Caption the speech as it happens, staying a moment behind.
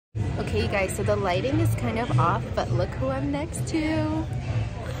Okay, you guys, so the lighting is kind of off, but look who I'm next to.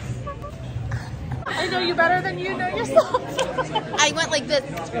 I know you better than you know yourself. I went like this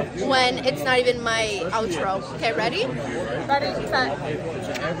when it's not even my outro. Okay, ready? Ready, set.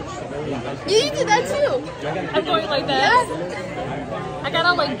 You did that too. I'm going like this. Yeah. I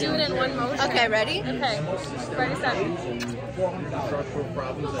gotta like do it in one motion. Okay, ready? Okay. Ready, set.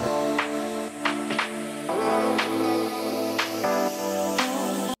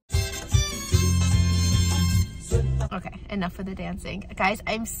 Okay, enough of the dancing. Guys,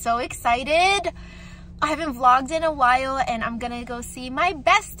 I'm so excited. I haven't vlogged in a while and I'm gonna go see my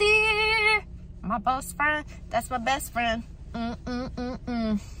bestie. My best friend. That's my best friend. I'm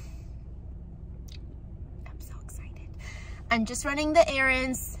so excited. I'm just running the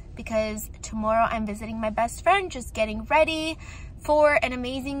errands because tomorrow I'm visiting my best friend, just getting ready for an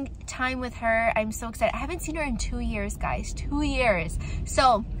amazing time with her. I'm so excited. I haven't seen her in 2 years, guys. 2 years.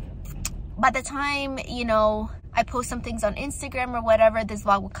 So by the time, you know, I post some things on Instagram or whatever, this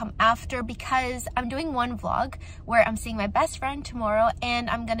vlog will come after, because I'm doing one vlog where I'm seeing my best friend tomorrow and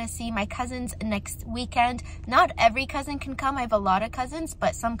I'm gonna see my cousins next weekend. Not every cousin can come. I have a lot of cousins,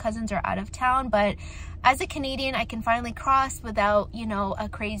 but some cousins are out of town. But as a Canadian, I can finally cross without, you know, a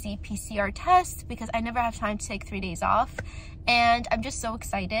crazy PCR test, because I never have time to take 3 days off. And I'm just so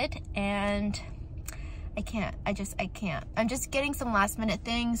excited, and I can't. I'm just getting some last minute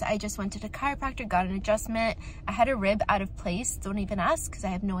things. I just went to the chiropractor, got an adjustment. I had a rib out of place. Don't even ask, because I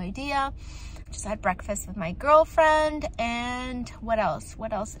have no idea. Just had breakfast with my girlfriend. And what else?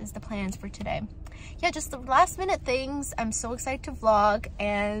 What else is the plans for today? Yeah, just the last minute things. I'm so excited to vlog.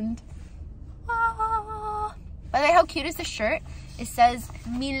 And by the way, how cute is the shirt? It says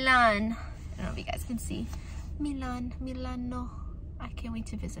Milan. I don't know if you guys can see. Milan, Milano. I can't wait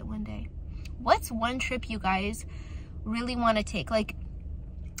to visit one day. What's one trip you guys really want to take? Like,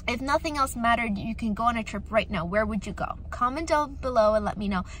 if nothing else mattered, you can go on a trip right now. Where would you go? Comment down below and let me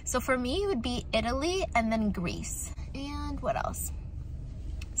know. So for me, it would be Italy and then Greece. And what else?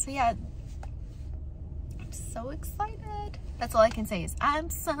 So yeah, I'm so excited. That's all I can say is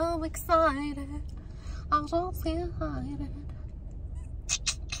I'm so excited. I'm so excited.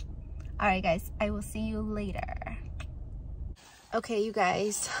 All right, guys, I will see you later. Okay, you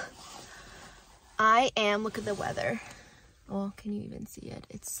guys. Look at the weather. Well, can you even see it?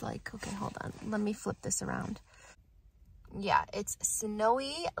 It's like, okay, hold on. Let me flip this around. Yeah, it's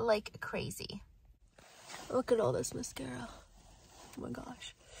snowy like crazy. Look at all this mascara. Oh my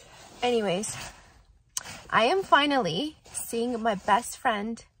gosh. Anyways, I am finally seeing my best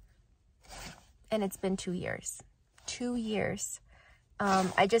friend, and it's been 2 years. 2 years.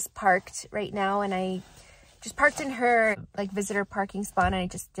 I just parked right now, and I just parked in her like visitor parking spot, and I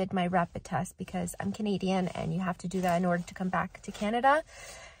just did my rapid test because I'm Canadian and you have to do that in order to come back to Canada.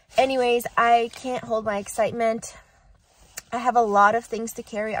 Anyways, I can't hold my excitement. I have a lot of things to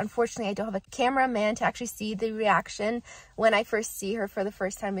carry. Unfortunately, I don't have a cameraman to actually see the reaction when I first see her for the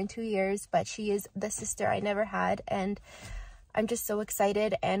first time in 2 years, but she is the sister I never had, and I'm just so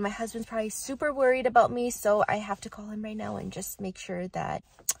excited. And my husband's probably super worried about me, so I have to call him right now and just make sure that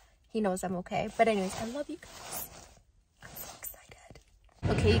he knows I'm okay. But anyways, I love you guys. I'm so excited.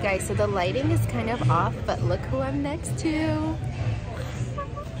 Okay, you guys, so the lighting is kind of off, but look who I'm next to.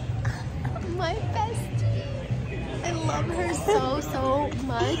 My bestie. I love her so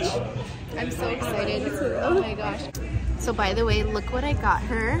much. I'm so excited. Oh my gosh. So by the way, look what I got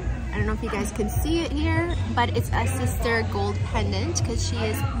her. I don't know if you guys can see it here, but it's a sister gold pendant because she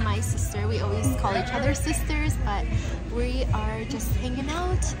is my sister. We always call each other sisters, but we are just hanging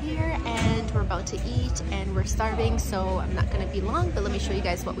out here and we're about to eat and we're starving, so I'm not gonna be long, but let me show you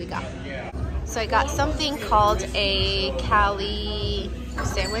guys what we got. So I got something called a Cali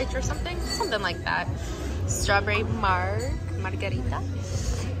sandwich or something like that. Strawberry margarita,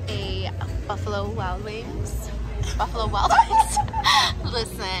 a Buffalo Wild Wings. Buffalo Wild Wings.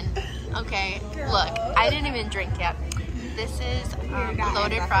 Listen, okay, look, I didn't even drink yet. This is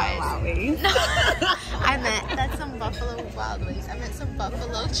loaded fries. No, I meant that's some Buffalo Wild Wings. I meant some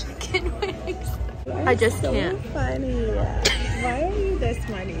buffalo chicken wings. I just can't. Funny. Why are you this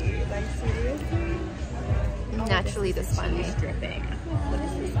funny? Like, seriously? Naturally this funny. Dripping.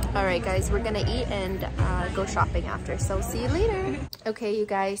 All right, guys, we're gonna eat and go shopping after, so see you later. Okay, you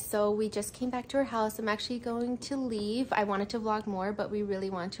guys, so we just came back to our house. I'm actually going to leave. I wanted to vlog more, but we really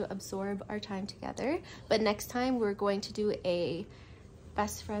want to absorb our time together. But next time we're going to do a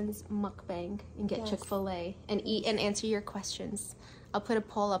best friends mukbang and get Chick-fil-A and eat and answer your questions. I'll put a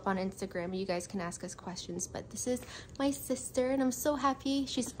poll up on Instagram. You guys can ask us questions. But this is my sister, and I'm so happy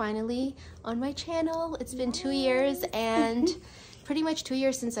she's finally on my channel. It's been 2 years, and pretty much 2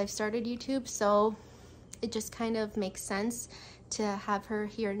 years since I've started YouTube, so it just kind of makes sense to have her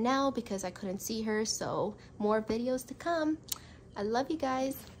here now because I couldn't see her. So more videos to come. I love you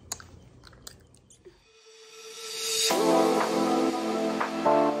guys.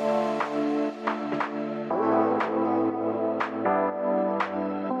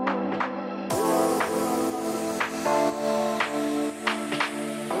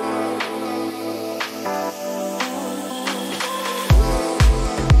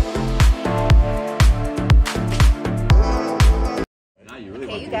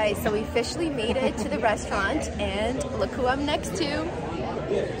 Okay, you guys, so we officially made it to the restaurant, and look who I'm next to.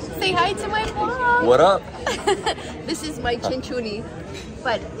 Say hi to my vlog. What up? This is my chinchuni,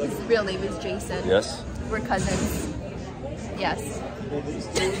 but his real name is Jason. Yes. We're cousins. Yes.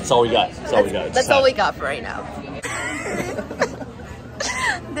 That's all we got. That's all we got. That's all we got for right now.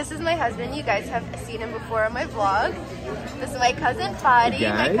 This is my husband. You guys have seen him before on my vlog. This is my cousin Fadi,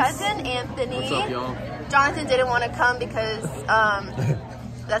 my cousin Anthony. What's up, y'all? Jonathan didn't want to come because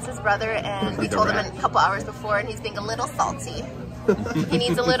that's his brother, and we told him a couple hours before, and he's being a little salty. He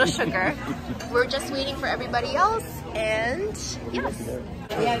needs a little sugar. We're just waiting for everybody else, and yes.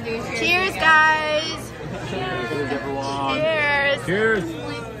 Cheers, guys. Cheers, everyone. Cheers. Cheers.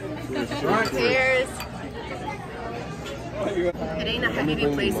 Cheers. It ain't a heavy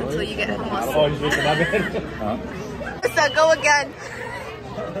place until you get hummus. Oh, you drinking my bed? Huh? So go again.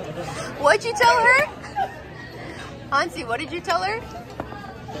 What'd you tell her? Hansi, what did you tell her?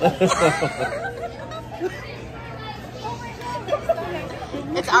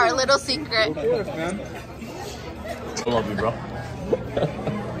 It's our little secret. I love you, bro.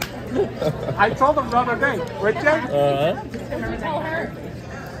 I told him the other day, Richard. Tell her.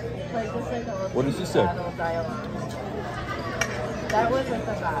 What did she say?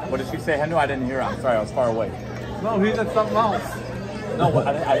 What did she say? I knew I didn't hear her. I'm sorry, I was far away. No, he said something else. No,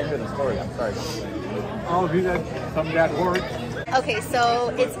 I didn't hear the story. I'm sorry. Oh, he said some bad words. Okay, so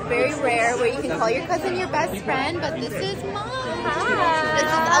it's very rare where you can call your cousin your best friend, but this is mine. Hi. This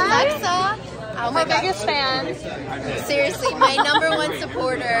is Alexa. Oh My my gosh. biggest fan. Seriously, my #1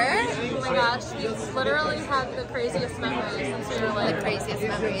 supporter. Oh my gosh, we've literally had the craziest memories since we were The like craziest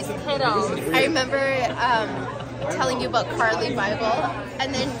memories. kiddos. I remember telling you about Carly Bible,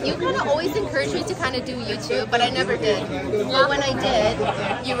 and then you kind of always encouraged me to kind of do YouTube, but I never did. But when I did,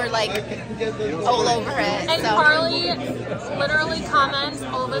 you were like all over it. And So. Carly literally comments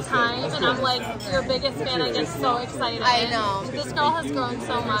all the time, and I'm like your biggest fan. I get so excited. I know. This girl has grown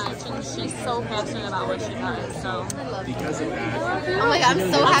so much, and she's so passionate about what she does. So I love you. Oh my god,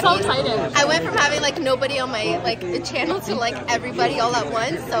 I'm so I'm happy. so excited. I went from having like nobody on my channel to like everybody all at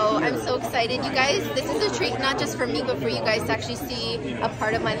once. So I'm so excited. You guys, this is a treat not just for me, but for you guys to actually see a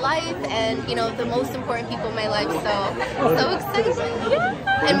part of my life and, you know, the most important people in my life. So excited.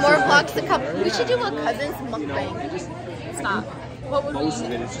 Yeah. And more vlogs to come. We should do a cousins mukbang. stop. What would we eat?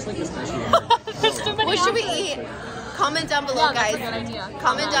 What should we eat? Comment down below, Yeah, that's guys. a good idea.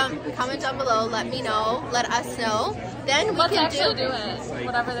 Comment down below. Let me know. Let us know. Then we Let's can actually do it.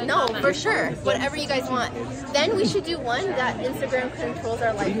 Whatever they No, comment. for sure. Whatever you guys want. Then we should do one that Instagram controls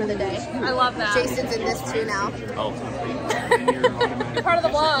our life for the day. I love that. Jason's in this too now. Oh. You're part of the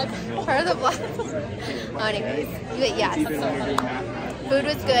vlog. Part of the vlog. Oh, anyways, but yes. Food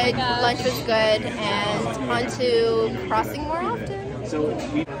was good, lunch was good, and on to crossing more often.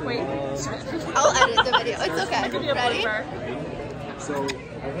 Wait. I'll edit the video. It's okay. I'll give you a Ready? blooper.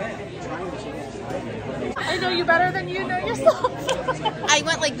 I know you better than you know yourself. I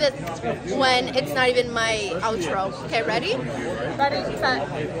went like this when it's not even my outro. Okay, ready? Ready, set.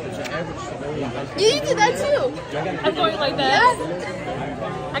 You do that too. I'm going like this.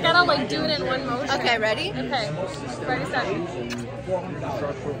 Yeah. I gotta like do it in one motion. Okay, ready? Okay. Ready, set.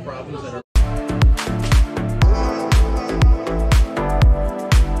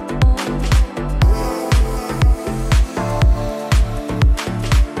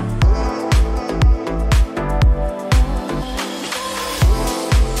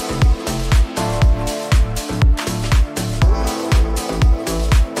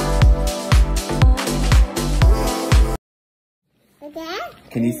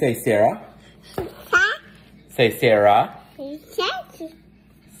 Can you say Sarah? Say Sarah.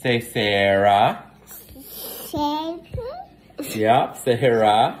 Say Sarah. Yep,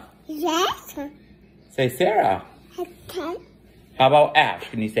 Sarah. Say Sarah. How about Ash?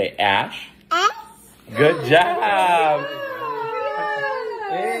 Can you say Ash? Good job.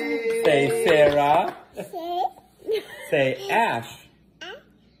 Say Sarah. Say Ash.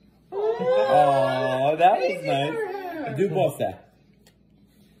 Oh, that was nice. Do both that.